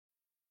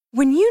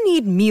When you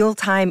need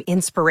mealtime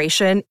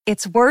inspiration,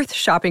 it's worth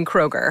shopping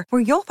Kroger,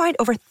 where you'll find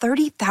over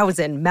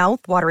 30,000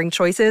 mouth-watering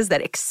choices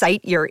that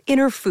excite your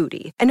inner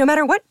foodie. And no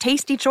matter what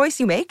tasty choice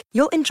you make,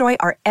 you'll enjoy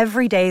our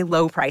everyday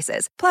low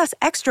prices, plus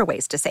extra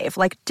ways to save,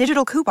 like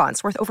digital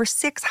coupons worth over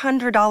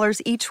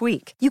 $600 each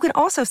week. You can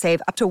also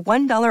save up to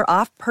 $1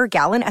 off per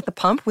gallon at the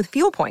pump with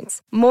fuel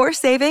points. More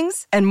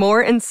savings and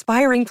more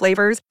inspiring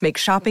flavors make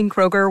shopping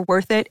Kroger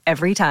worth it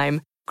every time.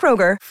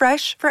 Kroger,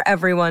 fresh for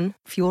everyone.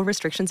 Fuel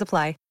restrictions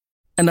apply.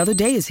 Another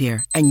day is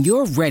here, and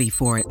you're ready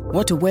for it.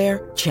 What to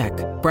wear? Check.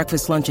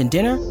 Breakfast, lunch, and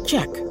dinner?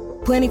 Check.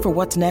 Planning for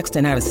what's next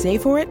and how to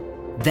save for it?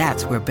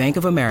 That's where Bank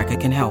of America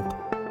can help.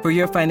 For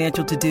your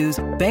financial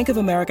to-dos, Bank of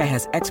America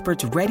has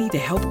experts ready to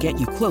help get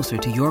you closer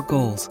to your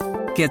goals.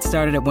 Get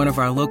started at one of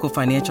our local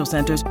financial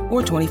centers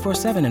or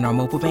 24/7 in our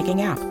mobile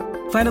banking app.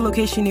 Find a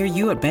location near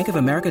you at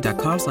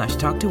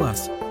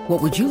bankofamerica.com/talktous.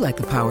 What would you like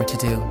the power to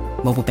do?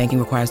 Mobile banking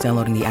requires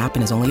downloading the app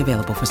and is only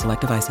available for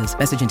select devices.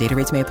 Message and data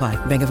rates may apply.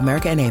 Bank of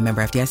America N.A.,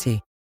 member FDIC.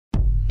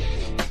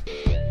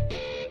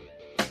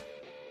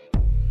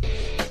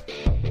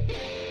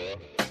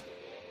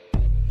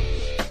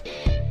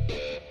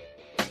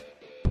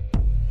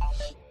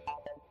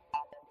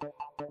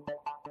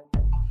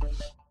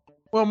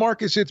 Well,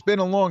 Marcus, it's been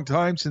a long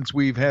time since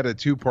we've had a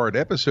two-part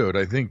episode.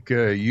 I think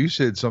you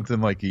said something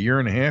like a year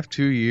and a half,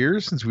 2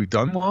 years since we've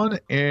done one.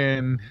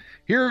 And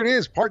here it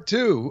is, part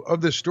two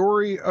of the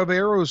story of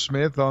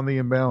Aerosmith on the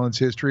imbalanced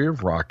history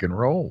of rock and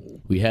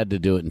roll. We had to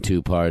do it in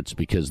two parts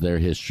because their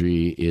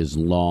history is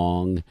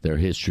long, their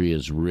history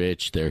is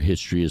rich, their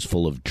history is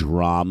full of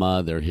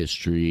drama, their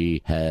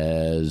history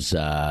has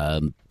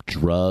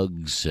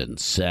drugs and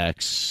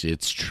sex.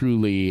 It's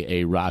truly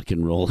a rock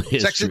and roll history.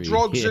 Sex and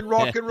drugs and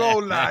rock and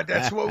roll, lad.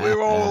 That's what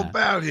we're all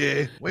about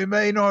here. We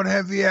may not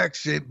have the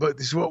accent, but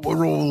this is what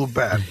we're all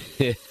about.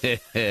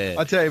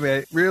 I'll tell you,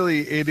 man,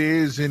 really it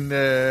is. And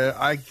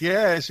I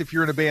guess if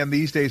you're in a band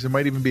these days, it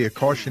might even be a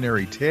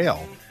cautionary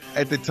tale.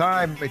 At the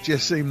time, it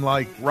just seemed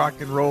like rock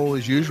and roll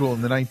as usual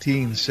in the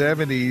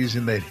 1970s,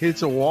 and that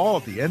hits a wall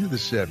at the end of the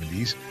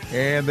 70s,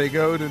 and they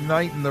go to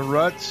Night in the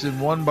Ruts,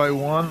 and one by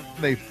one,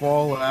 they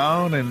fall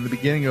out, and the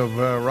beginning of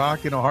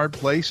Rock in a Hard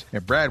Place,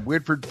 and Brad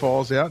Whitford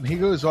falls out, and he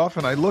goes off,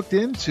 and I looked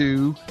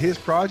into his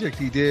project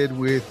he did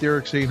with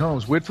Derek St.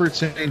 Holmes. Whitford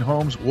St.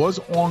 Holmes was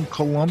on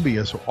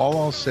Columbia, so all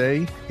I'll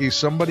say is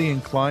somebody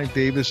in Clive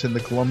Davis in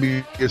the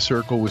Columbia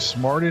Circle was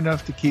smart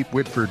enough to keep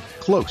Whitford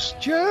close,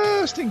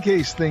 just in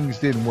case things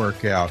didn't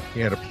work out.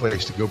 He had a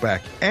place to go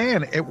back.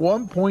 And at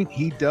one point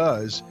he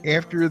does,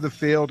 after the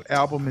failed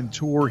album and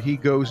tour, he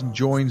goes and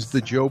joins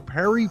the Joe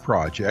Perry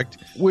Project,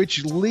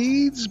 which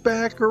leads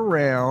back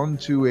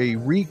around to a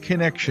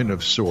reconnection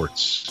of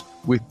sorts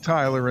with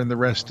Tyler and the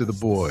rest of the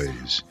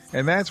boys.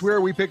 And that's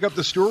where we pick up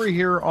the story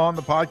here on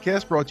the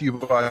podcast, brought to you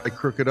by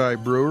Crooked Eye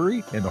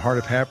Brewery in the heart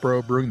of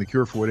Hatboro, brewing the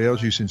cure for what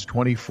ails you since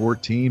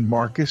 2014.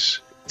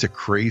 Marcus, it's a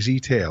crazy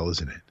tale,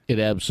 isn't it? It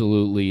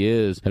absolutely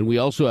is. And we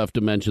also have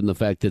to mention the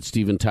fact that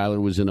Steven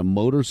Tyler was in a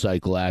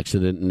motorcycle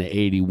accident in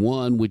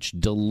 81, which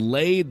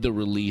delayed the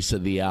release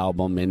of the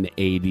album in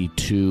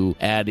 82,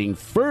 adding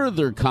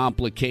further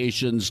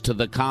complications to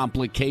the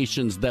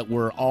complications that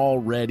were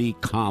already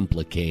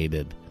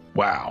complicated.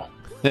 Wow.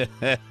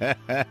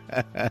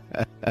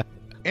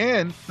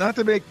 And not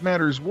to make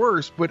matters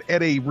worse, but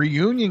at a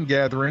reunion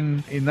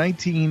gathering in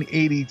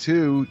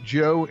 1982,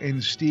 Joe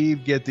and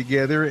Steve get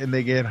together and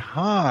they get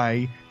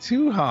high,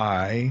 too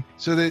high,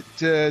 so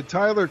that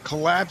Tyler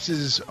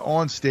collapses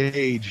on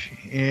stage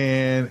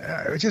and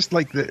just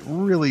like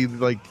really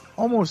like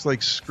almost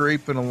like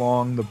scraping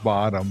along the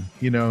bottom,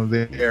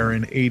 there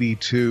in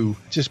 82.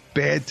 Just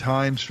bad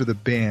times for the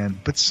band.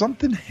 But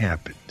something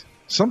happened.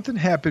 Something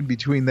happened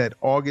between that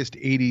August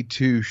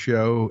 82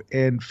 show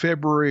and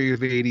February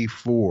of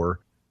 84.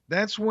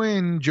 That's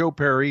when Joe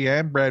Perry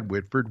and Brad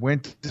Whitford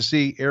went to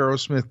see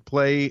Aerosmith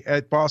play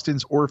at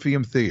Boston's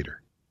Orpheum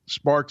Theater.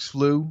 Sparks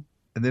flew,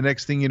 and the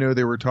next thing you know,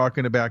 they were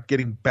talking about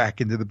getting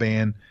back into the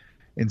band.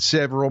 And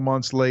several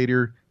months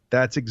later,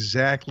 that's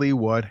exactly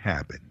what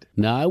happened.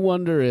 Now, I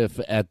wonder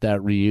if at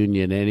that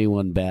reunion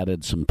anyone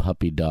batted some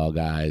puppy dog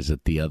eyes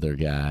at the other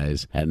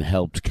guys and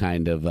helped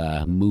kind of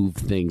move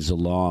things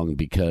along,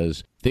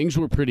 because things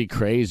were pretty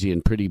crazy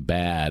and pretty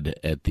bad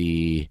at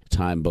the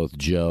time both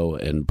Joe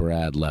and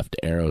Brad left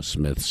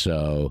Aerosmith.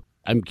 So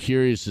I'm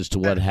curious as to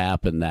what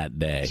happened that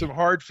day. Some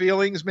hard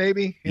feelings,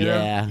 maybe?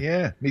 Yeah.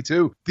 Yeah, me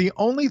too. The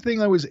only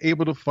thing I was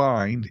able to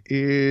find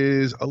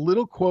is a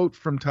little quote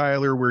from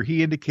Tyler where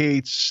he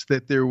indicates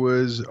that there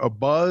was a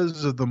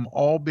buzz of them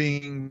all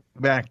being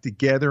back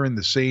together in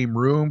the same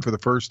room for the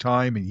first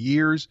time in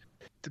years.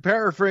 To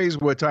paraphrase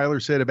what Tyler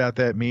said about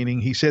that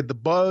meeting, he said the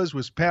buzz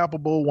was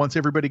palpable once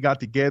everybody got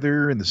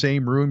together in the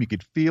same room. You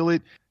could feel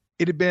it.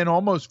 It had been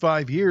almost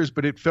 5 years,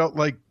 but it felt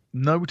like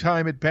no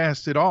time had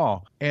passed at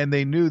all, and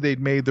they knew they'd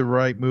made the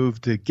right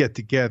move to get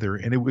together,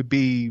 and it would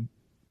be,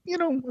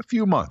 a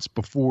few months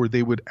before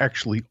they would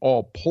actually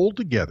all pull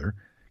together,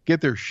 get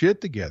their shit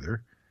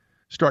together,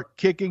 start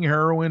kicking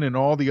heroin and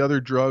all the other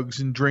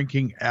drugs and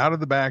drinking out of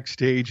the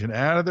backstage and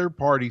out of their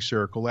party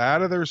circle,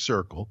 out of their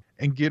circle,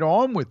 and get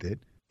on with it.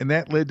 And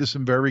that led to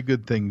some very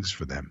good things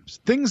for them.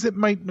 Things that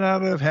might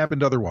not have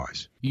happened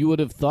otherwise. You would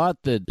have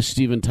thought that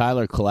Steven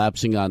Tyler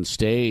collapsing on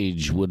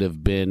stage would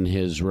have been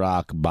his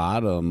rock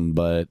bottom,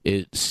 but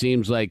it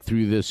seems like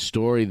through this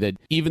story that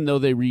even though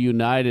they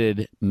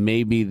reunited,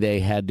 maybe they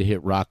had to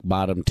hit rock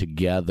bottom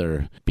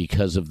together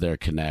because of their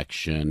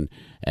connection,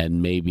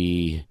 and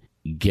maybe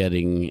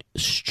getting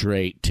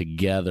straight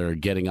together,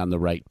 getting on the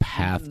right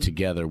path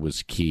together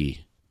was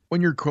key. When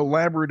your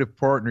collaborative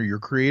partner, your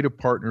creative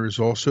partner, is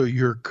also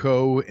your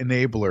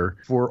co-enabler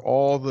for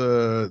all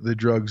the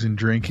drugs and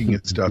drinking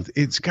and stuff,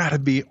 it's got to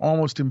be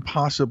almost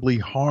impossibly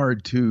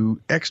hard to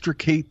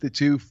extricate the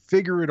two,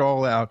 figure it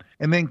all out,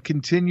 and then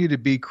continue to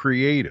be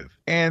creative.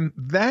 And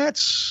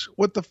that's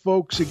what the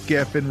folks at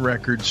Geffen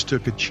Records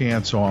took a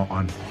chance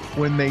on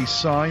when they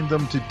signed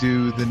them to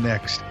do the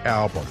next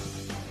album.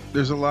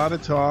 There's a lot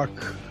of talk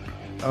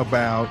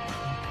about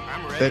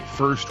that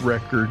first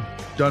record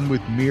done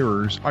with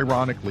mirrors,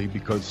 ironically,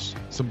 because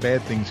some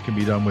bad things can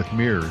be done with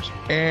mirrors.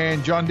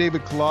 And John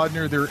David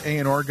Kolodner, their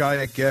A&R guy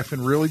at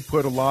Geffen, really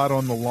put a lot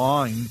on the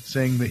line,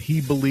 saying that he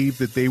believed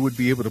that they would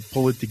be able to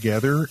pull it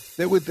together,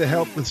 that with the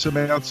help of some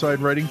outside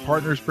writing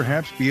partners,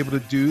 perhaps be able to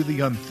do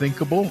the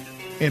unthinkable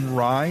and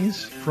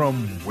rise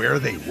from where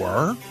they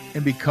were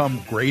and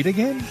become great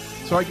again.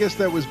 So I guess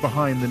that was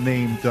behind the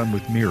name Done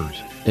with Mirrors.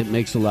 It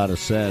makes a lot of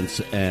sense,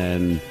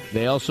 and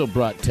they also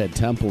brought Ted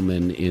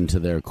Templeman into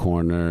their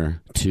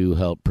corner to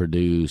help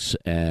produce,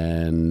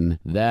 and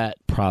that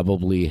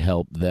probably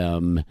helped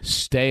them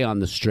stay on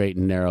the straight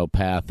and narrow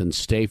path and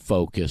stay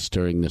focused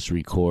during this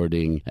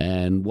recording.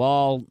 And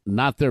while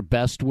not their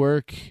best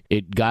work,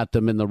 it got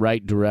them in the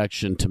right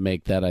direction to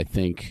make that, I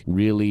think,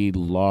 really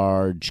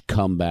large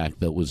comeback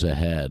that was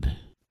ahead.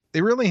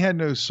 They really had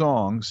no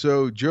song,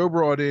 so Joe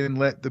brought in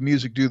Let the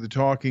Music Do the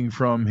Talking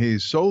from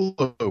his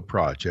solo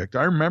project.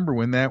 I remember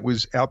when that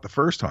was out the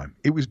first time.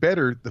 It was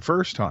better the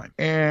first time.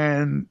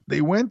 And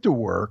they went to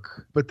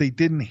work, but they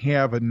didn't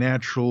have a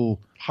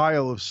natural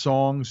pile of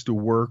songs to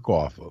work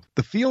off of.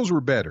 The feels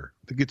were better.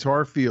 The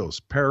guitar feels,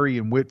 Perry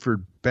and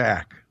Whitford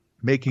back,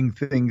 making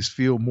things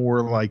feel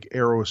more like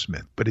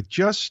Aerosmith. But it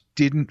just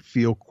didn't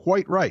feel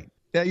quite right.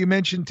 Now, you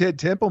mentioned Ted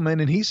Templeman,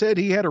 and he said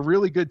he had a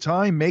really good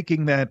time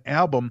making that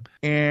album,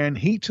 and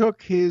he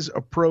took his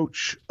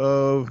approach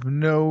of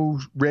no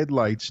red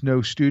lights,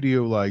 no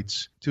studio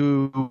lights,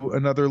 to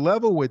another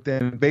level with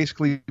them,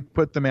 basically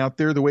put them out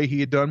there the way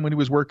he had done when he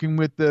was working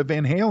with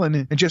Van Halen,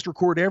 and just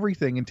record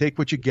everything and take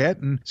what you get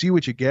and see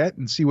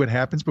what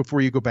happens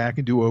before you go back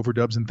and do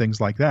overdubs and things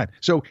like that.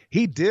 So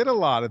he did a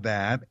lot of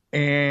that,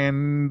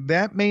 and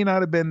that may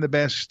not have been the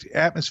best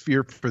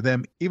atmosphere for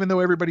them, even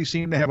though everybody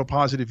seemed to have a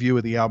positive view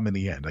of the album in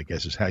the end, I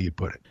guess is how you'd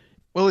put it.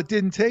 Well, it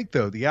didn't take,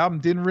 though. The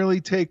album didn't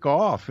really take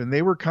off, and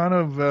they were kind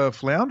of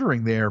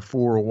floundering there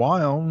for a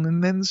while,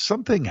 and then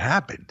something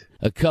happened.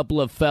 A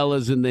couple of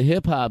fellas in the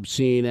hip-hop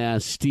scene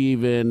asked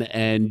Steven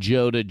and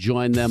Joe to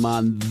join them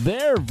on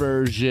their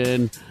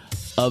version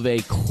of a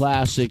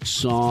classic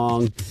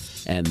song,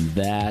 and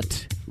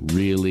that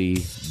really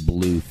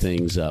blew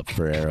things up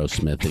for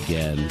Aerosmith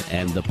again.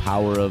 And the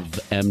power of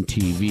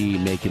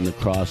MTV making the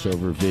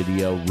crossover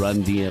video,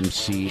 Run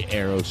DMC,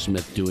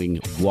 Aerosmith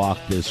doing Walk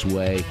This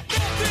Way.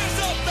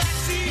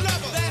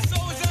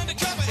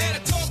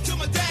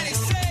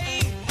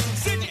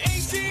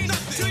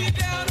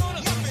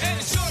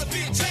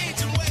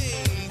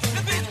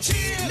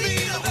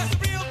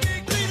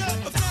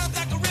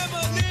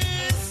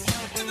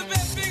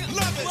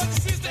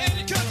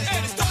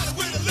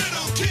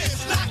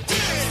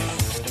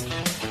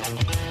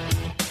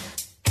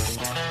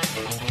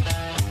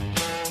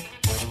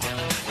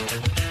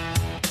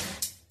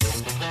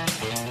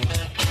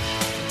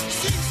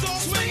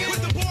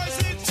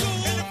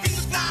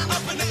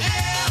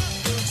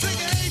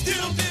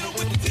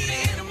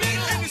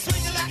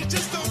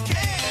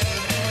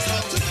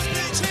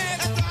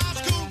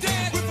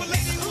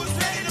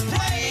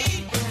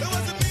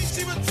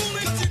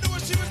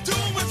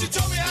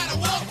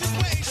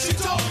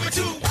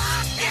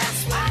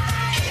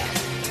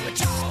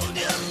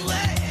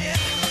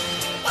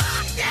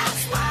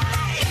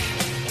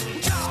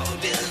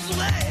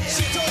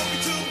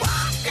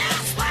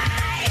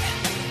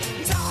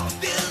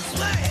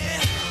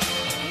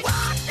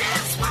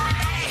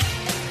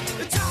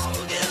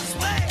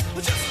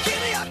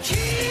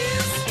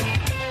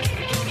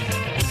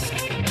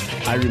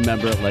 I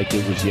remember it like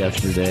it was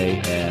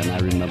yesterday, and I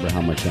remember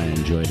how much I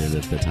enjoyed it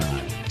at the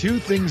time. Two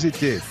things it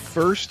did.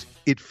 First,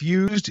 it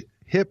fused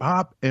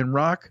hip-hop and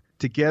rock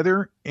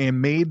together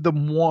and made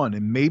them one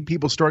and made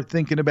people start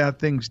thinking about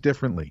things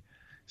differently.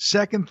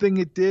 Second thing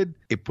it did,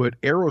 it put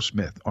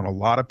Aerosmith on a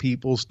lot of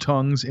people's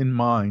tongues and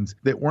minds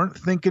that weren't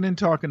thinking and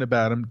talking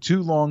about him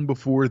too long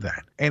before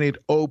that. And it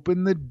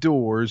opened the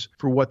doors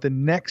for what the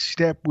next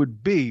step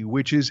would be,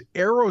 which is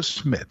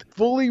Aerosmith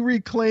fully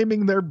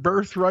reclaiming their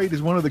birthright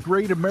as one of the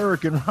great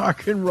American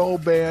rock and roll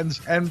bands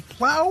and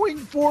plowing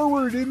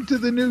forward into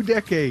the new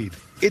decade.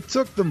 It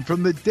took them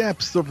from the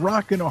depths of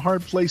Rockin' a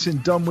Hard Place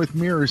and Dumb with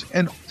Mirrors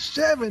and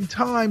 7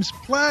 times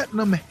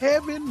platinum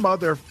heaven,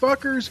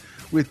 motherfuckers,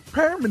 with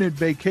Permanent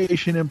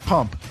Vacation and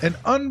Pump, an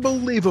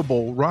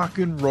unbelievable rock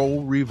and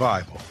roll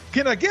revival.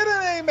 Can I get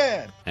an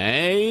amen?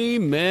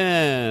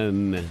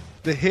 Amen.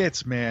 The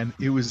hits, man.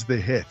 It was the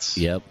hits.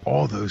 Yep.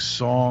 All those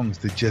songs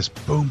that just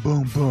boom,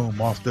 boom, boom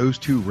off those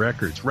 2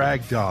 records.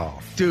 Ragdoll.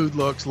 Dude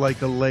Looks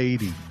Like a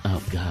Lady.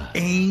 Oh, God.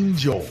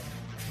 Angel.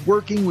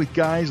 Working with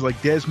guys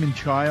like Desmond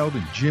Child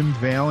and Jim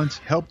Valance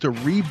helped to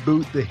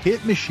reboot the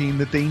hit machine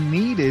that they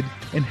needed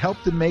and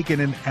helped to make it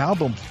an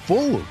album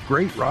full of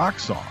great rock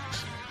songs.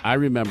 I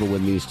remember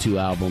when these 2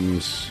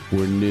 albums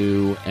were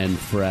new and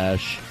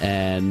fresh,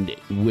 and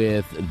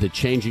with the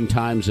changing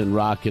times in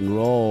rock and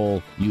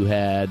roll, you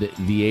had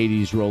the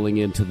 80s rolling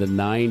into the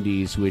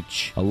 90s,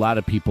 which a lot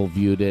of people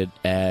viewed it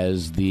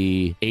as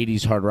the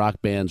 80s hard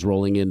rock bands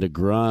rolling into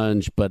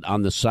grunge. But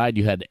on the side,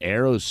 you had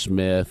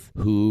Aerosmith,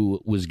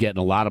 who was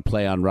getting a lot of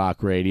play on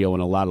rock radio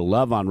and a lot of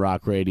love on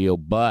rock radio,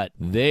 but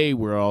they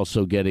were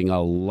also getting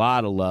a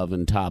lot of love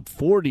in top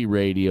 40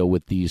 radio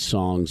with these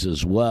songs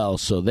as well.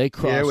 So they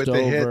crossed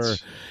over.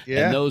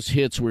 Yeah. And those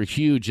hits were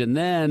huge. And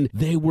then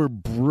they were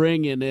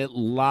bringing it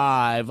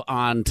live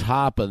on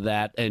top of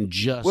that and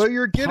just Well,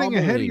 you're getting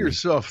ahead of pummeling.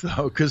 yourself,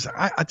 though, because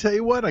I tell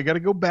you what, I got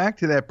to go back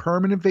to that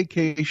Permanent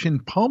Vacation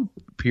Pump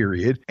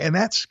period. And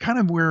that's kind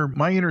of where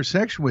my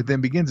intersection with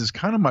them begins. It's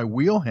kind of my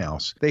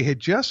wheelhouse. They had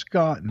just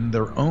gotten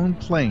their own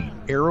plane,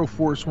 Aero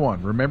Force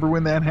One. Remember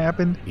when that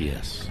happened?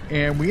 Yes.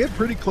 And we had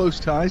pretty close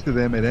ties to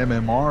them at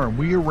MMR, and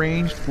we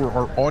arranged for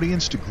our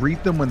audience to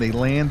greet them when they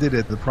landed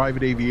at the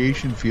private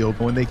aviation field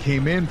when they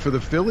came in for the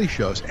Philly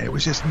shows. And it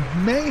was just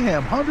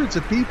mayhem. Hundreds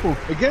of people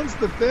against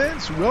the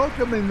fence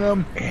welcoming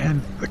them.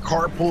 And the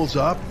car pulls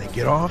up, and they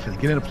get off, and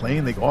they get in a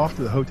plane, they go off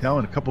to the hotel,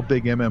 and a couple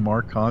big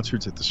MMR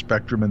concerts at the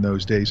Spectrum in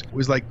those days. It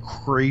was like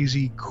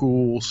crazy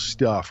cool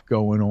stuff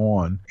going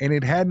on. And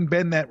it hadn't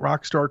been that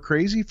rock star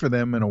crazy for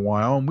them in a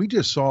while, and we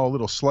just saw a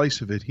little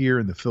slice of it here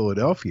in the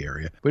Philadelphia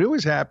area. But it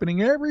was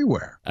happening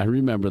everywhere. I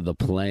remember the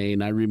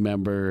plane. I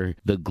remember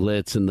the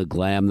glitz and the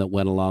glam that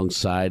went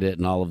alongside it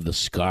and all of the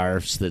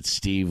scarves that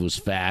Steve was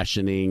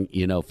fashioning,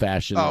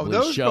 fashionably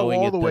those showing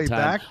go all at the the way time.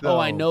 back, though. Oh,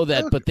 I know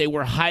that, but they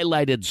were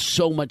highlighted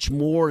so much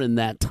more in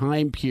that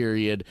time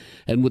period.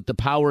 And with the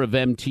power of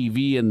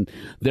MTV and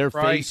their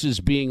faces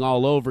being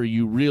all over,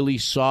 you really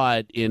saw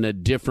it in a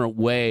different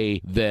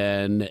way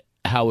than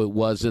how it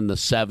was in the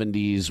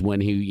 70s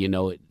when he,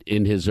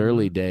 in his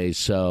early days.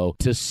 So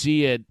to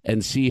see it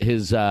and see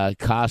his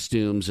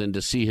costumes and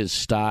to see his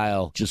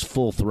style just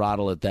full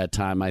throttle at that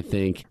time, I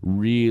think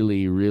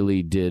really,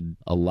 really did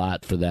a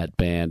lot for that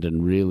band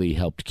and really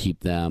helped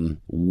keep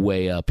them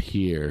way up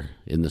here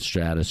in the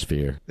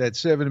stratosphere. That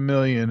 $7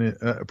 million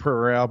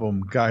per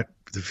album got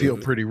to feel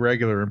pretty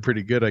regular and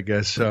pretty good, I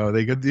guess. So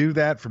they could do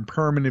that from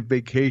Permanent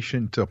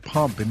Vacation to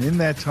Pump. And in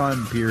that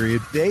time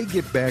period, they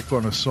get back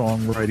on a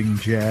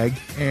songwriting jag.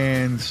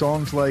 And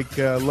songs like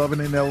Lovin'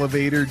 an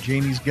Elevator,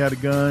 Janie's Got a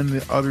Gun,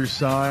 The Other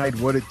Side,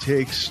 What It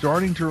Takes,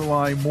 starting to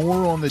rely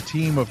more on the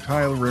team of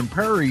Tyler and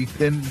Perry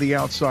than the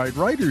outside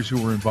writers who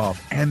were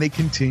involved. And they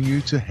continue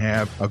to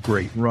have a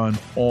great run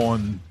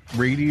on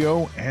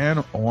radio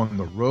and on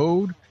the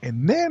road.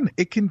 And then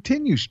it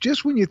continues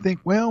just when you think,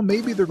 well,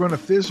 maybe they're going to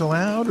fizzle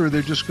out or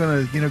they're just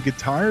going to, get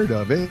tired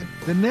of it.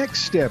 The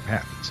next step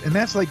happens. And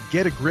that's like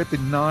Get a Grip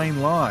and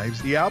 9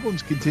 Lives. The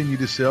albums continue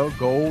to sell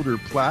gold or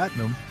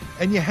platinum.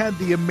 And you had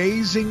the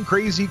amazing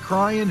Crazy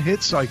Crying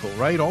hit cycle,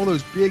 right? All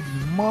those big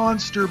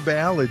monster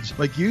ballads,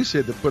 like you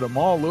said, that put them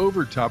all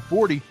over top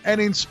 40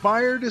 and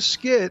inspired a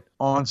skit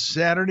on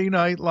Saturday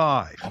Night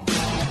Live.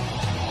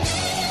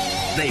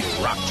 They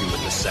rocked you in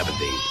the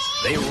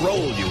 70s. They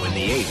rolled you in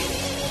the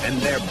 80s. And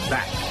they're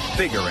back,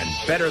 bigger and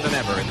better than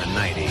ever in the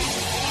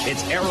 90s.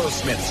 It's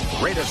Aerosmith's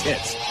greatest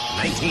hits,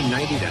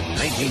 1990 to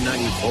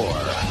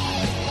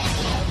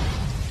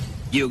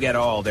 1994. You get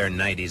all their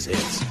 90s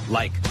hits,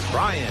 like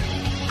Crying.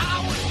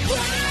 I was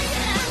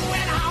crying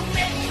when I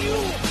met you.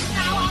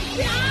 Now I'm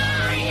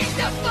dying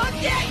to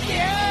forget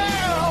you.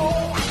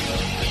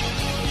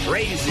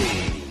 Crazy.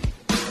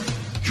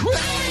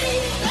 Crazy,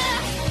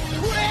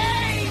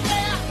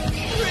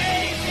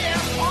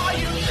 are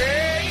you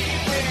crazy?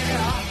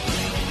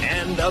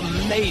 And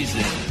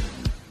amazing.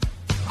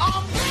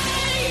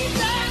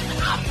 Amazing,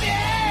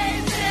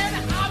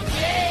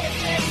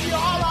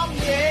 you're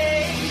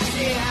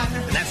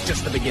amazing. And that's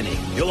just the beginning.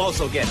 You'll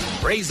also get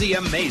Crazy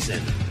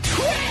Amazing.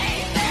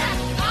 Crazy,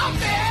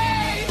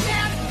 amazing,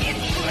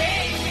 it's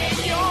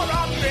crazy, you're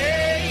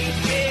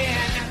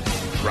amazing.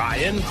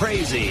 Crying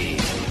Crazy.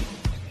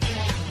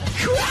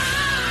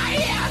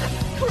 Crying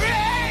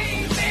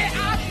crazy,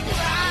 I'm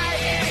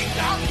crying,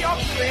 'cause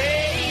you're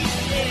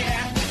crazy.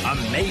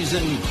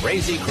 Amazing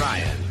Crazy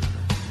Crying.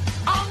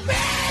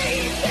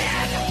 Amazing,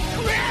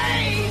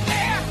 crazy,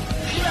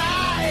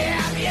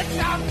 crying, it's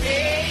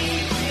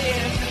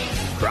amazing.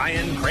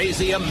 Crying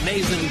Crazy,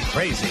 Amazing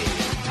Crazy.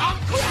 I'm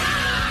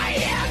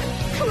crying,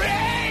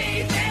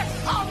 crazy,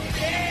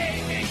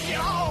 amazing,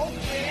 you're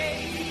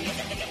crazy.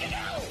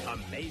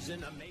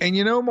 Amazing, amazing. And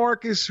you know,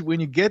 Marcus, when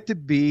you get to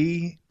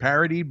be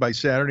parodied by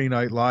Saturday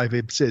Night Live,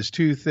 it says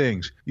two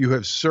things. You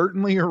have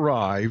certainly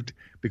arrived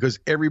because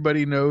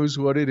everybody knows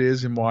what it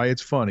is and why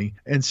it's funny.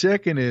 And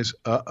second is,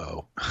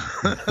 uh-oh.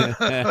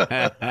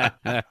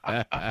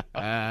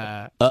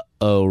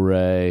 Uh-oh,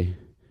 Ray.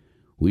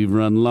 We've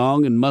run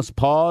long and must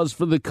pause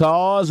for the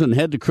cause and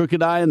head to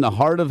Crooked Eye in the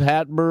heart of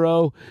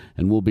Hatboro,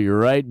 and we'll be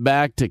right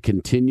back to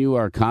continue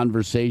our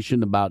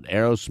conversation about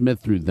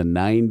Aerosmith through the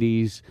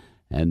 90s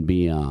and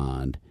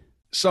beyond.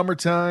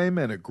 Summertime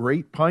and a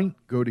great pint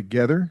go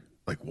together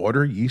like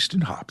water, yeast,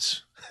 and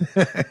hops.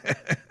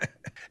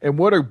 And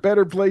what a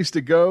better place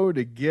to go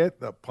to get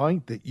the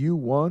pint that you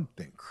want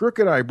than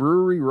Crooked Eye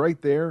Brewery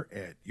right there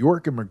at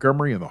York and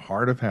Montgomery in the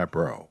heart of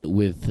Hatboro.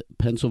 With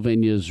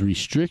Pennsylvania's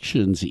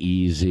restrictions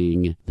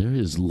easing, there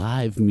is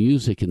live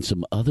music and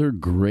some other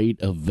great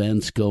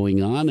events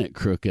going on at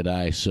Crooked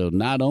Eye. So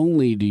not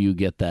only do you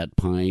get that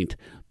pint,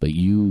 but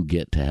you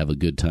get to have a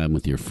good time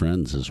with your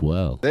friends as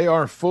well. They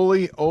are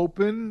fully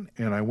open,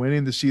 and I went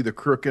in to see the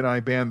Crooked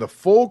Eye Band, the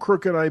full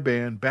Crooked Eye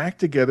Band, back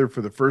together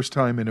for the first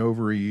time in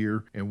over a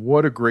year. And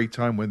what a great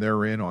time when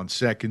they're in on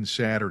second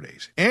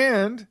Saturdays.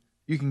 And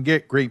you can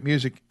get great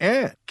music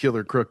at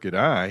Killer Crooked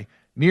Eye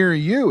near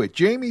you at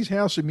Jamie's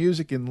House of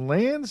Music in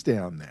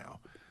Lansdowne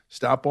now.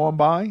 Stop on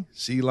by,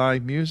 see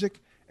live music,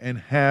 and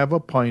have a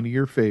pint of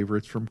your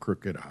favorites from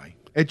Crooked Eye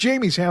at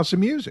Jamie's House of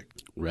Music.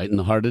 Right in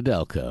the heart of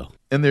Delco.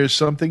 And there's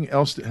something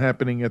else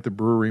happening at the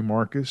brewery,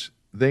 Marcus.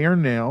 They are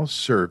now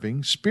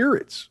serving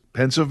spirits.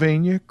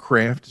 Pennsylvania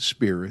craft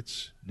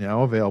spirits,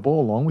 now available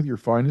along with your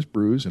finest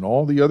brews and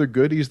all the other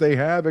goodies they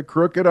have at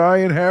Crooked Eye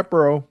and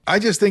Hatboro. I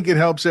just think it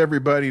helps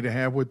everybody to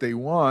have what they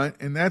want,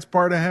 and that's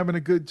part of having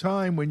a good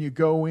time when you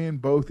go in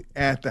both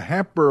at the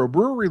Hatboro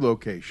Brewery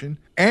location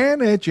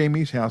and at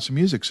Jamie's House of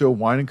Music. So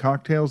wine and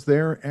cocktails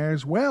there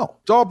as well.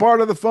 It's all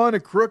part of the fun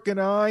at Crooked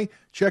Eye.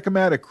 Check them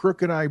out at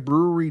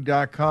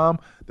crookedeyebrewery.com.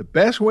 The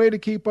best way to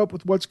keep up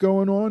with what's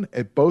going on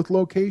at both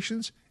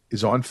locations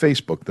is on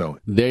Facebook, though.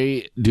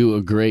 They do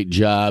a great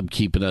job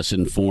keeping us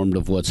informed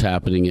of what's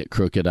happening at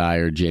Crooked Eye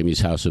or Jamie's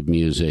House of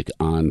Music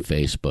on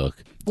Facebook.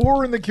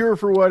 For and the cure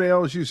for what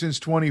ails you since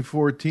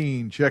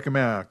 2014. Check them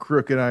out.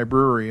 Crooked Eye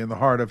Brewery in the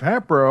heart of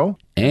Hatboro.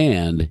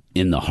 And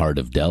in the heart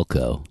of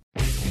Delco.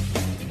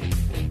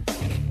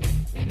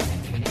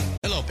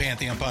 Hello,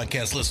 Pantheon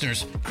Podcast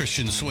listeners.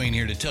 Christian Swain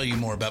here to tell you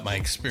more about my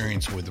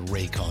experience with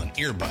Raycon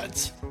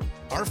earbuds.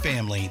 Our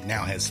family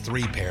now has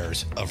 3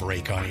 pairs of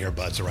Raycon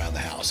earbuds around the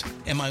house,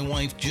 and my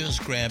wife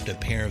just grabbed a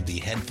pair of the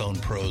Headphone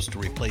Pros to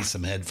replace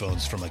some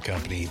headphones from a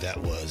company that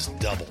was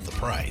double the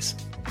price.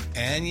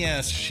 And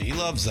yes, she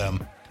loves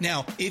them.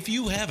 Now, if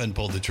you haven't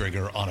pulled the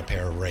trigger on a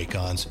pair of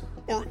Raycons,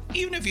 or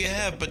even if you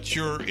have, but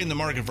you're in the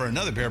market for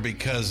another pair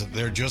because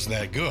they're just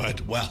that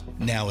good, well,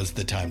 now is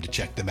the time to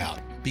check them out,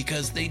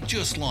 because they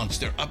just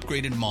launched their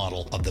upgraded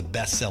model of the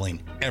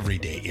best-selling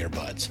everyday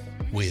earbuds.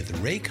 With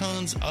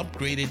Raycon's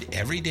upgraded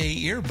everyday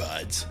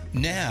earbuds,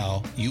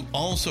 now you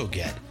also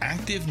get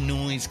active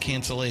noise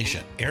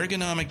cancellation,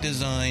 ergonomic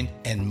design,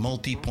 and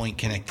multi-point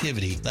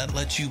connectivity that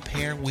lets you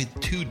pair with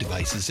 2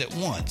 devices at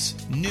once.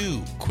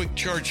 New quick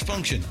charge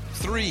function,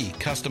 3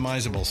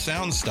 customizable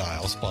sound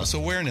styles, plus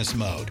awareness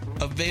mode.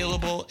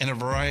 Available in a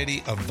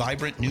variety of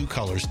vibrant new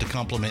colors to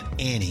complement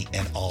any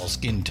and all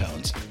skin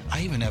tones.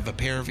 I even have a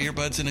pair of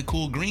earbuds in a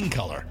cool green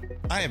color.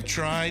 I have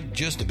tried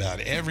just about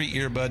every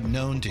earbud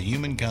known to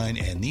humankind,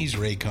 and these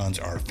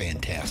Raycons are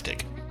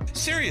fantastic.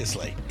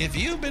 Seriously, if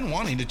you've been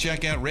wanting to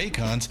check out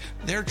Raycons,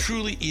 there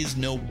truly is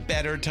no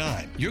better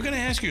time. You're going to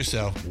ask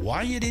yourself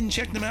why you didn't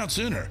check them out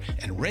sooner,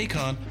 and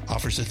Raycon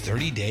offers a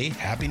 30-day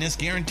happiness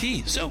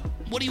guarantee. So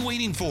what are you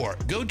waiting for?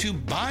 Go to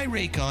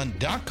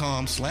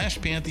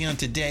buyraycon.com/Pantheon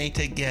today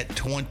to get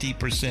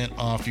 20%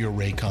 off your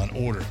Raycon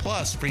order,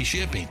 plus free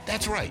shipping.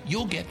 That's right,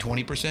 you'll get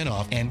 20%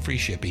 off and free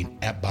shipping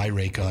at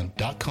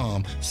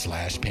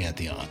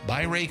buyraycon.com/Pantheon.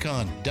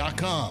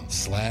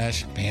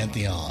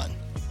 buyraycon.com/Pantheon.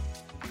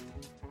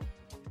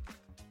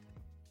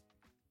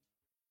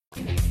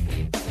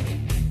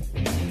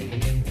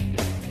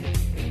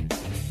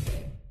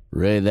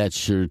 Ray, that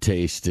sure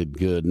tasted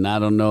good. And I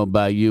don't know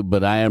about you,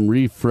 but I am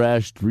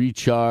refreshed,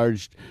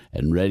 recharged,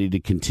 and ready to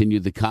continue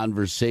the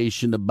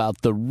conversation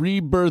about the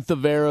rebirth of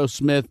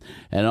Aerosmith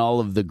and all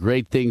of the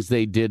great things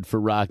they did for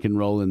rock and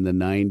roll in the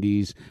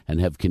 90s and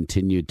have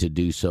continued to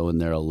do so in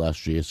their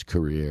illustrious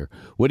career.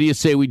 What do you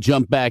say we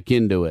jump back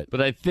into it?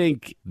 But I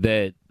think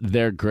that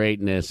their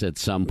greatness at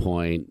some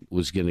point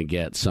was going to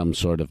get some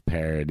sort of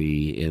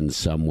parody in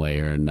some way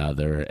or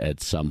another at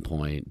some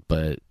point.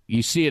 But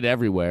you see it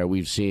everywhere.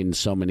 We've seen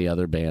so many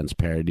other bands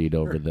parodied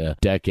over the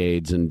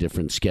decades in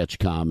different sketch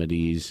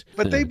comedies.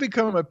 But they've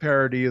become a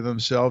parody of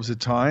themselves at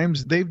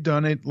times. They've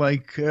done it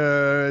like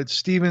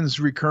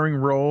Steven's recurring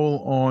role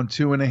on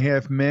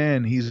 2.5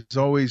 Men. He's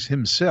always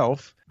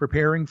himself,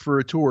 preparing for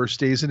a tour,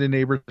 stays in a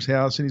neighbor's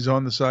house, and he's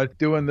on the side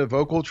doing the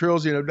vocal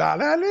trills, la la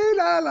la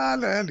la, la,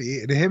 la.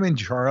 And him and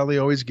Charlie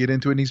always get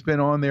into it, and he's been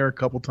on there a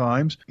couple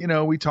times. You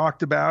know, we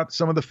talked about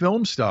some of the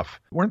film stuff.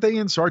 Weren't they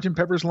in Sgt.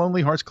 Pepper's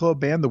Lonely Hearts Club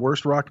Band, the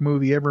worst rock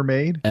movie ever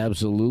made?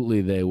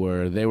 Absolutely, they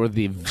were. They were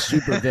the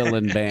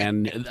supervillain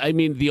band. I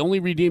mean, the only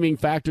redeeming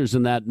factors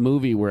in that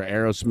movie were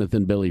Aerosmith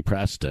and Billy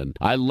Preston.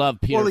 I love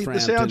Peter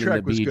Frampton and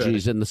the Bee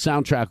Gees, and the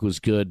soundtrack was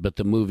good, but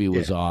the movie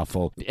was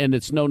awful. And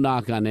it's no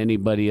knock on any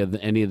of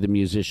the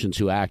musicians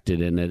who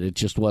acted in it. It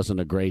just wasn't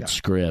a great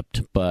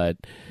script. But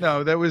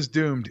no, that was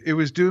doomed. It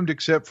was doomed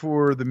except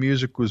for the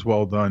music was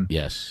well done.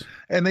 Yes.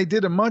 And they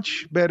did a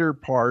much better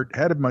part,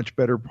 and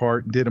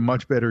did a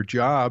much better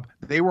job.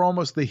 They were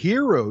almost the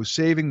heroes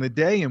saving the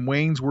day in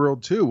Wayne's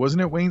World 2.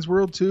 Wasn't it Wayne's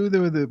World 2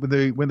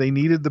 when they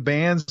needed the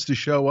bands to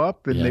show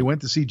up and they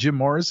went to see Jim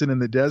Morrison in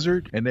the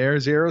desert, and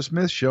there's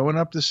Aerosmith showing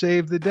up to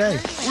save the day.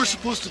 We're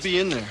supposed to be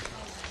in there.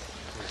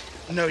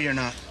 No, you're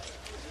not.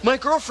 My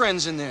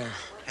girlfriend's in there.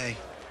 Hey,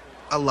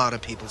 a lot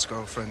of people's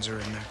girlfriends are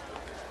in there.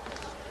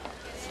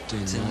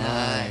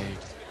 Tonight.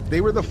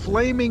 They were the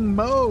Flaming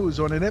Moes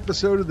on an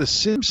episode of The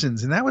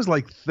Simpsons, and that was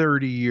like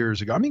 30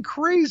 years ago. I mean,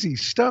 crazy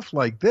stuff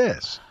like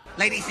this.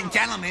 Ladies and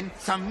gentlemen,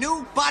 some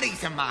new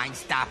buddies of mine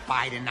stopped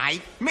by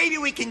tonight. Maybe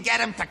we can get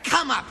them to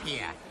come up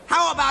here.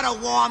 How about a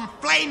warm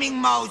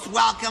Flaming Moes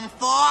welcome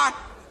for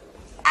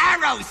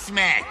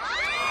Aerosmith?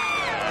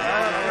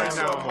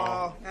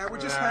 We're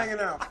just hanging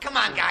out. Oh, come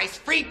on, guys.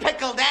 Free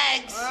pickled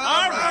eggs.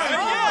 All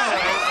right.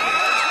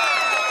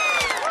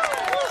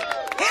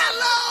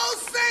 Hello,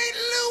 St.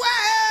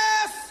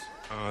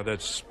 Louis!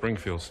 That's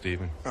Springfield,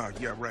 Stephen. Oh,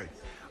 yeah, right.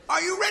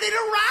 Are you ready to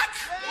rock?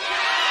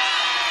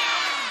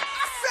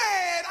 I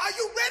said, are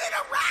you ready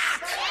to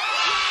rock?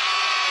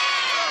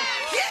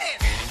 Get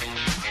it!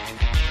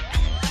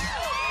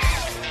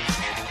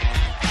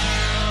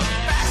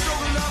 Fast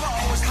over lover,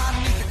 always hide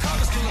beneath the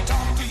covers till I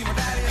talk to you, my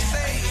daddy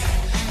say.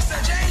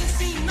 Said you ain't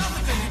seen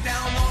nothing till you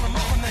down on the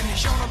muff, and then you're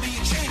sure to be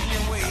changing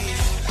your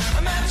ways. I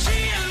met a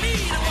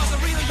cheerleader, was a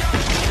real young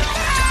kid, all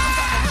the times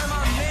I can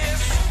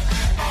reminisce.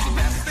 All the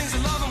best things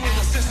of loving with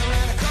a sister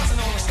and a cousin,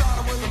 only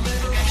started with a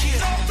little kid.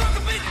 So I took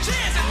a big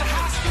chance at the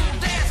high school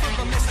dance with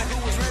a mister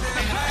who was ready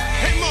to play.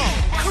 Hey, Mom,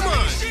 come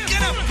on, get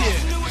up here.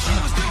 Knew what she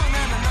was doing,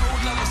 and I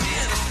know love was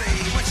here to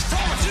stay. But she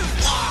told me to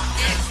Walk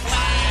this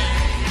way.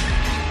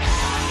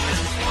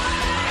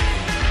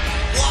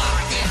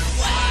 Walk this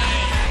way.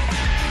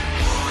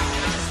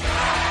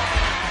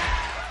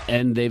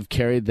 And they've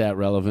carried that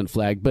relevant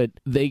flag, but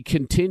they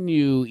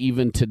continue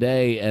even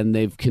today, and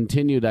they've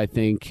continued, I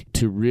think,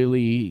 to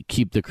really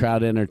keep the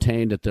crowd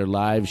entertained at their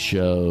live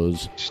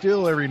shows.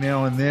 Still, every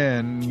now and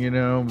then, you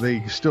know,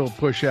 they still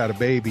push out a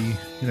baby,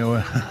 you know,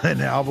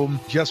 an album,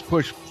 just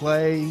push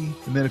play,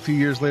 and then a few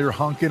years later,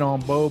 Hunkin' on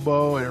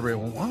Bobo, and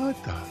everyone,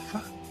 what the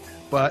fuck?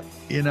 But,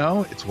 you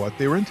know, it's what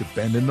they were into,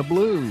 bending the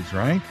blues,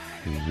 right?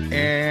 Mm-hmm.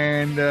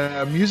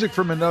 And music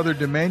from another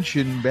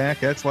dimension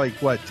back, that's like,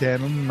 what,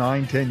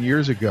 10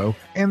 years ago.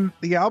 And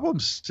the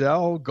albums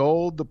sell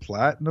gold to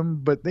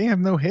platinum, but they have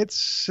no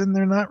hits, and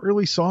they're not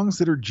really songs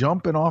that are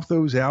jumping off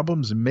those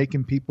albums and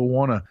making people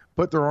want to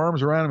put their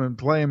arms around them and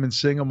play them and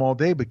sing them all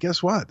day. But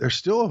guess what? They're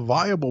still a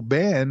viable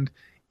band,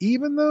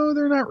 even though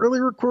they're not really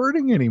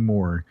recording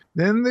anymore.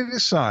 Then they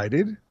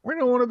decided, we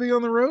don't want to be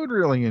on the road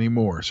really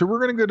anymore. So we're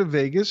going to go to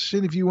Vegas,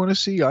 and if you want to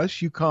see us,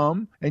 you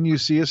come and you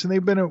see us. And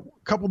they've been a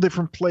couple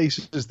different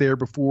places there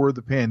before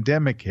the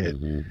pandemic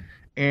hit. Mm-hmm.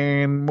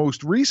 And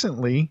most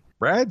recently,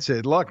 Brad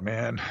said, look,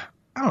 man,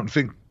 I don't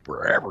think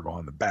we're ever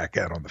going to back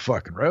out on the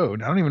fucking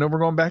road. I don't even know if we're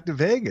going back to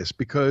Vegas,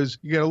 because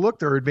you got to look,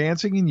 they're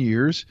advancing in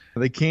years.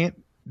 They can't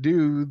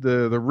do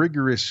the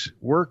rigorous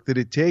work that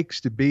it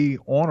takes to be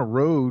on a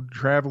road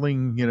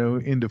traveling, you know,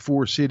 into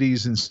 4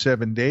 cities in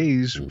 7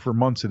 days for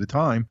months at a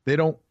time. They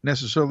don't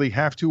necessarily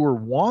have to or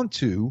want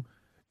to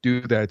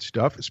do that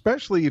stuff,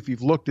 especially if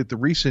you've looked at the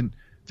recent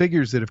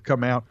figures that have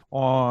come out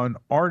on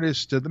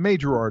artists, the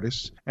major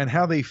artists, and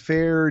how they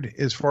fared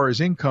as far as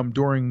income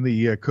during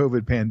the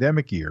COVID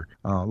pandemic year.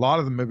 A lot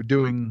of them are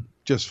doing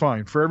just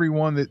fine. For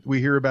everyone that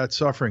we hear about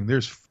suffering,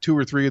 there's 2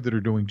 or 3 that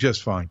are doing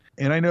just fine.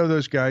 And I know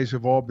those guys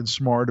have all been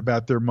smart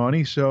about their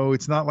money, so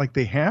it's not like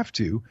they have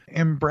to.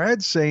 And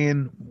Brad's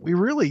saying, we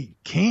really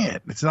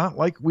can't. It's not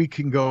like we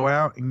can go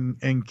out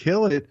and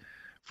kill it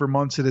for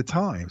months at a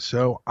time.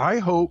 So I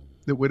hope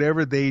that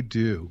whatever they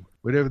do,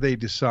 whatever they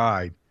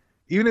decide,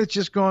 even if it's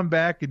just going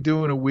back and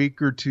doing a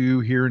week or 2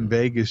 here in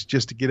Vegas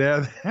just to get out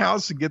of the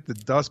house and get the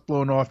dust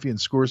blown off you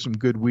and score some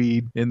good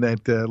weed in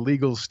that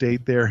legal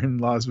state there in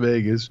Las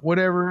Vegas,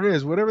 whatever it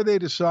is, whatever they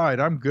decide,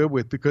 I'm good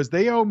with, because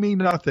they owe me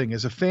nothing.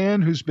 As a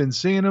fan who's been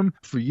seeing them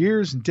for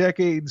years and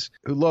decades,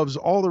 who loves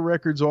all the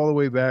records all the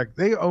way back,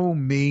 they owe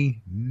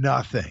me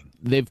nothing.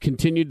 they've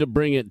continued to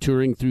bring it,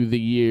 touring through the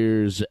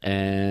years,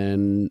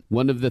 and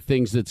one of the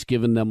things that's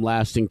given them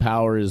lasting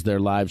power is their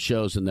live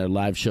shows, and their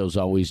live shows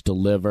always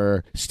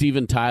deliver.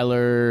 Steven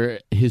Tyler,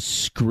 his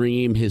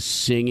scream, his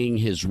singing,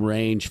 his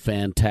range,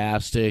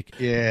 fantastic.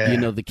 Yeah. You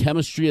know, the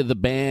chemistry of the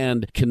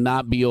band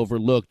cannot be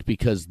overlooked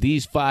because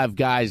these 5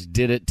 guys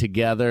did it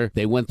together.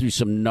 They went through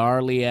some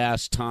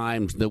gnarly-ass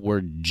times that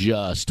were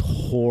just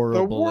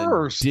horrible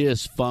and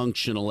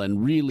dysfunctional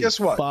and really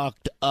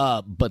fucked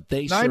up, but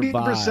they survived.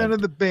 90%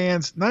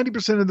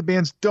 of the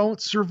bands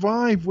don't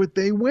survive what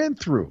they went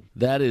through.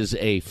 That is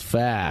a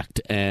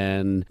fact,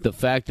 and the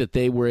fact that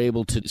they were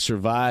able to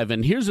survive.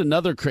 And here's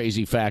another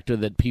crazy factor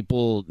that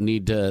people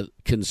need to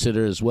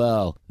consider as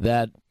well,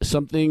 that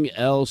something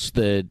else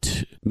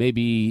that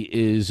maybe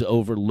is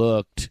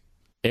overlooked,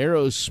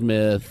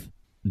 Aerosmith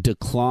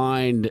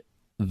declined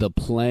the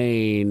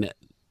plane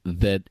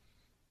that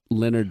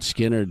Leonard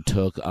Skinner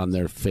took on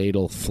their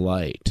fatal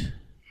flight.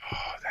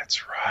 Oh,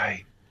 that's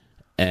right.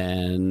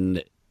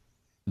 And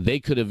they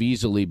could have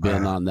easily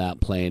been on that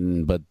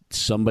plane, but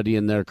somebody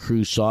in their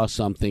crew saw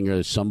something,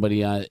 or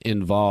somebody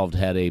involved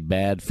had a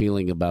bad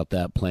feeling about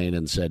that plane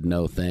and said,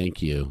 no,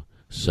 thank you.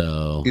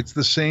 So it's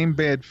the same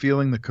bad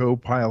feeling the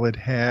co-pilot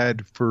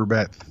had for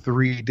about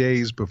 3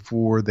 days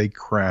before they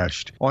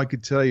crashed. All I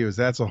could tell you is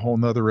that's a whole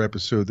nother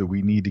episode that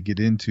we need to get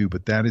into,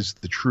 but that is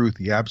the truth,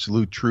 the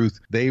absolute truth.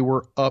 They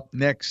were up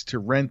next to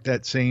rent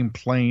that same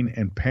plane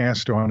and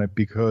passed on it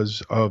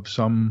because of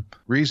some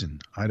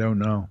reason. I don't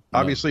know.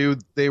 Obviously,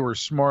 they were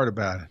smart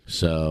about it.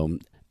 So...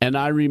 And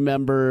I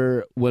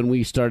remember when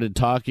we started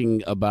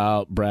talking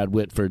about Brad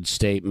Whitford's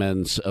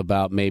statements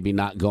about maybe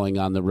not going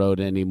on the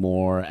road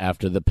anymore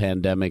after the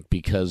pandemic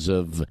because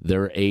of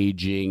their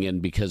aging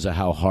and because of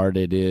how hard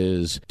it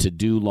is to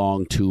do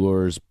long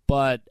tours.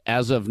 But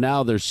as of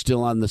now, they're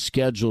still on the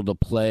schedule to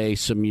play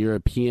some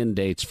European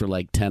dates for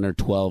like 10 or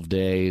 12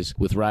 days,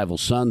 with Rival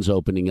Sons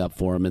opening up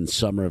for them in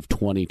summer of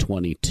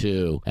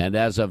 2022. And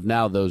as of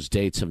now, those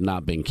dates have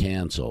not been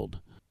canceled.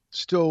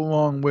 Still a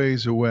long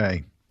ways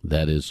away.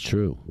 That is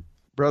true.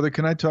 Brother,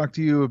 can I talk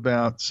to you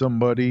about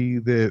somebody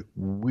that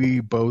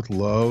we both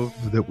love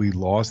that we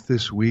lost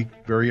this week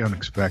very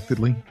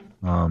unexpectedly?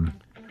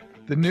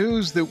 The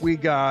news that we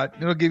got,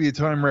 it'll give you a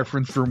time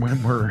reference for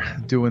when we're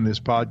doing this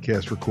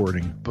podcast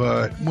recording,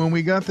 but when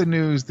we got the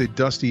news that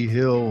Dusty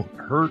Hill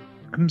hurt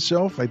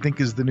himself, I think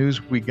is the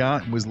news we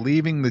got, and was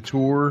leaving the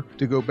tour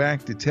to go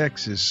back to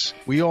Texas,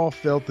 we all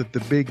felt that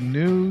the big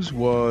news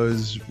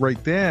was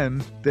right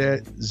then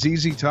that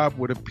ZZ Top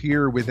would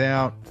appear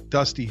without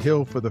Dusty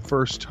Hill for the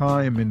first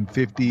time in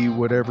 50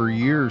 whatever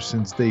years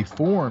since they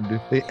formed.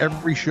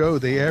 Every show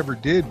they ever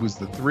did was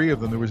the 3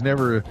 of them. There was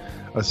never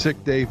a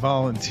sick day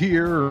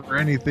volunteer or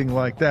anything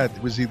like that.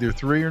 It was either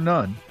 3 or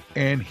none.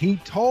 And he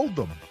told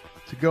them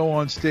to go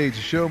on stage.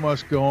 The show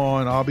must go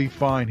on. I'll be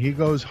fine. He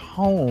goes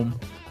home.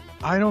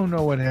 I don't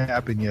know what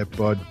happened yet,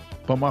 bud,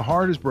 but my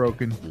heart is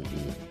broken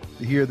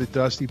to hear that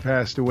Dusty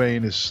passed away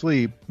in his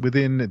sleep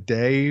within a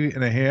day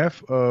and a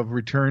half of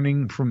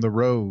returning from the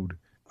road.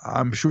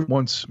 I'm sure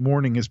once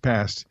morning has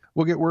passed,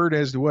 we'll get word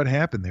as to what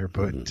happened there,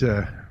 but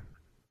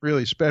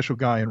really special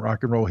guy in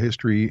rock and roll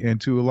history,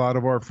 and to a lot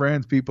of our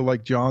friends, people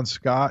like John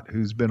Scott,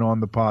 who's been on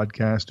the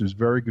podcast, who's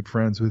very good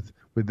friends with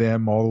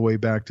them all the way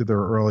back to their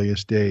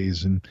earliest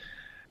days. And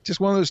just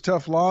one of those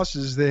tough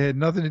losses that had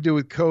nothing to do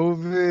with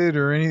COVID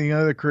or anything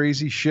other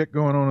crazy shit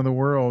going on in the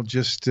world.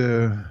 Just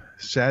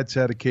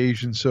sad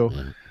occasion. So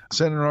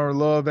sending our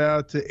love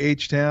out to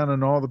H-Town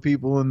and all the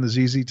people in the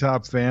ZZ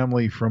Top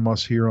family from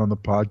us here on the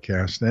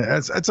podcast.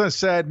 That's a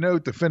sad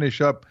note to finish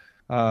up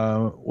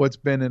what's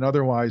been an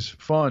otherwise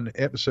fun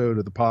episode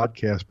of the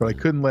podcast, but I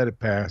couldn't let it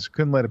pass.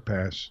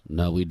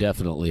 No, we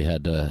definitely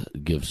had to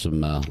give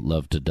some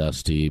love to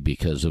Dusty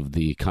because of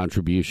the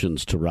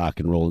contributions to rock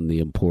and roll and the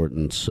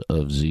importance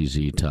of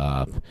ZZ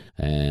Top.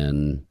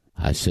 And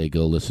I say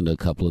go listen to a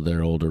couple of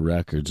their older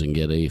records and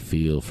get a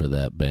feel for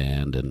that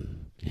band and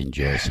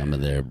enjoy some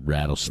of their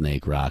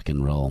rattlesnake rock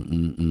and roll.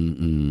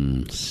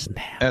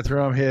 Snap. That's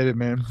where I'm headed,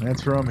 man.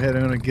 That's where I'm headed.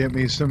 I'm gonna get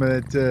me some of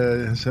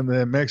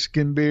that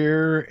Mexican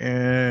beer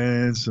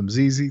and some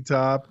ZZ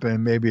Top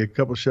and maybe a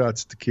couple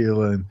shots of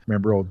tequila. And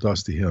remember old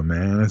Dusty Hill,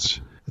 man. It's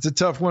a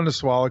tough one to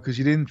swallow because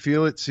you didn't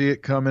feel it, see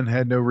it coming,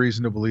 had no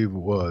reason to believe it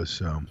was.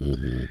 So.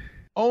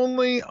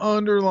 Only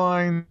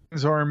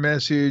underlines our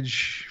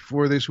message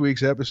for this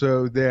week's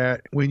episode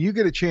that when you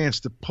get a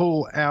chance to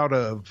pull out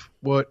of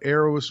what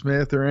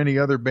Aerosmith or any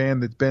other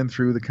band that's been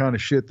through the kind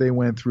of shit they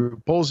went through,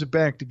 pulls it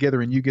back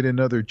together and you get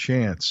another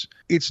chance.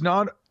 It's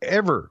not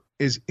ever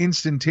as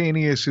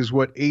instantaneous as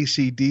what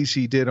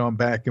AC/DC did on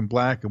Back in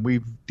Black, and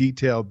we've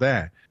detailed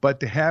that. But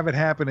to have it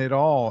happen at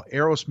all,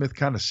 Aerosmith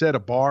kind of set a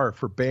bar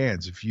for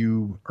bands. If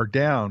you are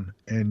down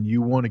and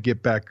you want to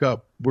get back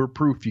up, we're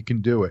proof you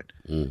can do it.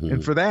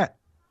 And for that,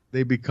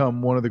 they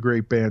become one of the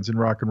great bands in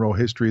rock and roll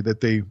history that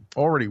they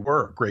already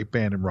were a great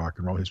band in rock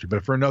and roll history.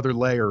 But for another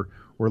layer,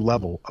 or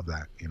level of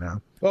that, you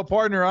know? Well,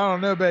 partner, I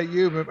don't know about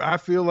you, but I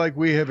feel like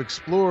we have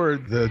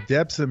explored the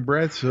depths and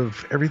breadths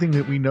of everything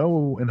that we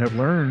know and have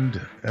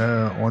learned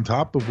on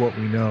top of what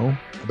we know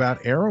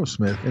about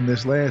Aerosmith in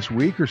this last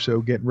week or so,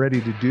 getting ready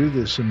to do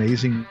this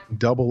amazing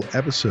double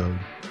episode.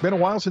 It's been a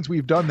while since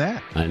we've done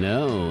that. I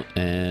know,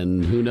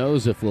 and who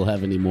knows if we'll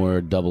have any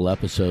more double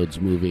episodes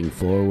moving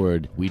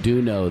forward. We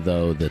do know,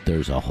 though, that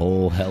there's a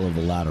whole hell of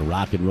a lot of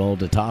rock and roll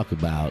to talk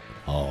about.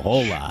 A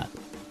whole lot.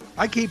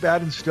 I keep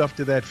adding stuff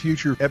to that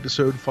future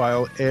episode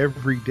file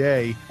every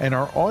day, and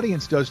our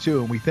audience does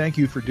too, and we thank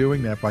you for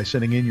doing that by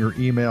sending in your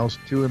emails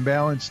to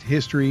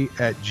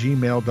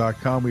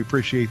imbalancedhistory@gmail.com. We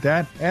appreciate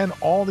that, and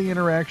all the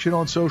interaction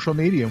on social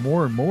media,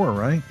 more and more,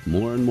 right?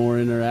 More and more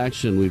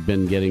interaction. We've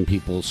been getting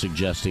people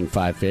suggesting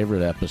 5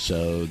 favorite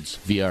episodes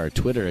via our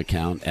Twitter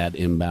account at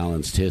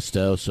Imbalanced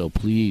Histo, so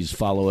please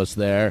follow us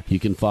there. You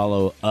can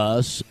follow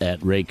us at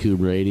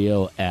Raycube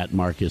Radio, at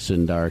Marcus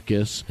and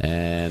Darkus,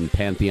 and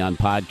Pantheon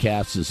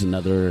Podcasts is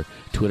another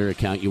Twitter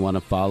account you want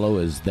to follow,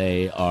 as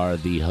they are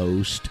the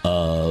host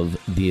of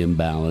the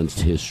Imbalanced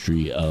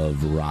History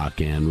of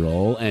Rock and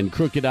Roll, and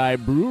Crooked Eye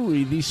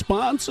Brewery, the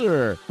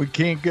sponsor. We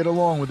can't get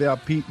along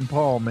without Pete and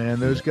Paul,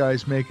 man. Those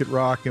guys make it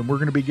rock, and we're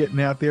going to be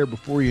getting out there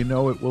before you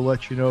know it. We'll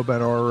let you know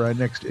about our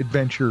next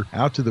adventure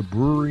out to the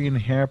brewery in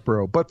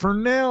Hapro. But for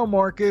now,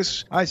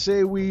 Marcus, I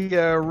say we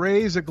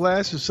raise a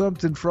glass of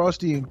something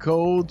frosty and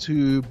cold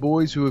to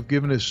boys who have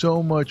given us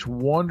so much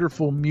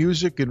wonderful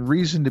music and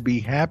reason to be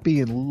happy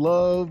and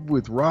love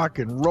with rock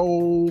and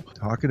roll,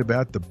 talking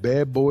about the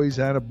bad boys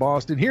out of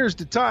Boston. Here's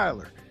to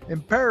Tyler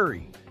and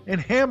Perry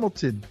and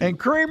Hamilton and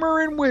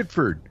Kramer and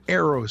Whitford.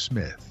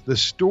 Aerosmith, the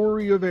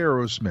story of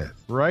Aerosmith,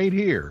 right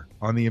here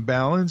on the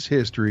Imbalanced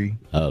History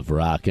of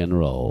Rock and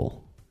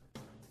Roll.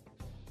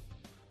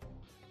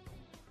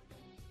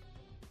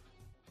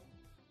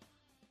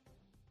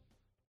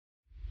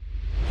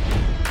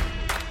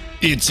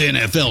 It's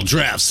NFL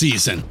draft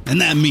season,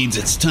 and that means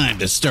it's time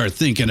to start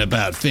thinking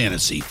about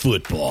fantasy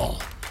football.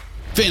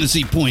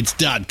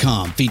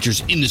 FantasyPoints.com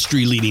features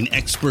industry-leading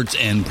experts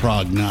and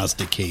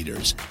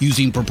prognosticators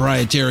using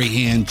proprietary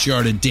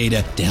hand-charted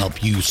data to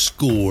help you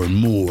score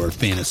more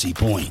fantasy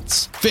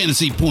points.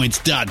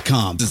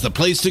 FantasyPoints.com is the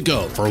place to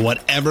go for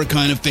whatever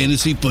kind of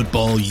fantasy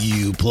football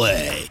you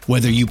play.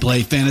 Whether you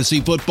play fantasy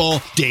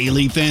football,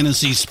 daily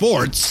fantasy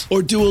sports,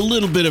 or do a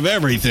little bit of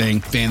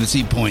everything,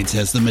 Fantasy Points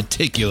has the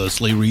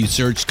meticulously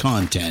researched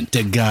content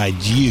to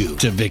guide you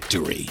to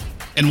victory.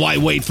 And why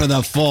wait for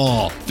the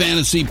fall?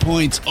 Fantasy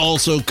Points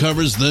also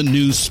covers the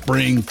new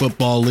spring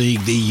football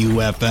league, the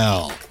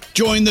UFL.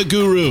 Join the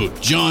guru,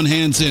 John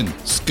Hansen,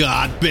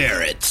 Scott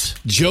Barrett,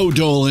 Joe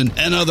Dolan,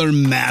 and other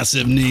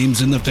massive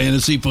names in the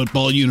fantasy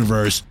football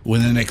universe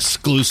with an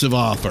exclusive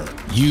offer.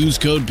 Use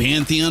code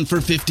Pantheon for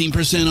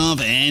 15% off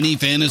any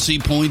Fantasy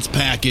Points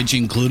package,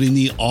 including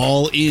the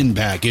all-in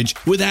package,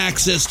 with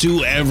access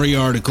to every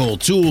article,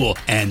 tool,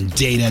 and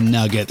data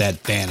nugget that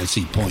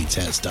Fantasy Points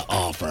has to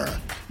offer.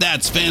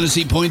 That's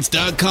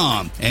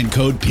FantasyPoints.com and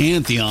code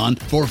Pantheon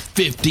for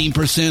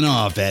 15%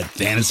 off at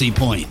Fantasy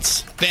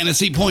Points.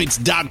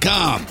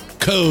 FantasyPoints.com,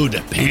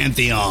 code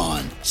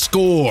Pantheon.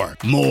 Score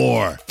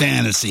more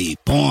fantasy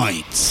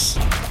points.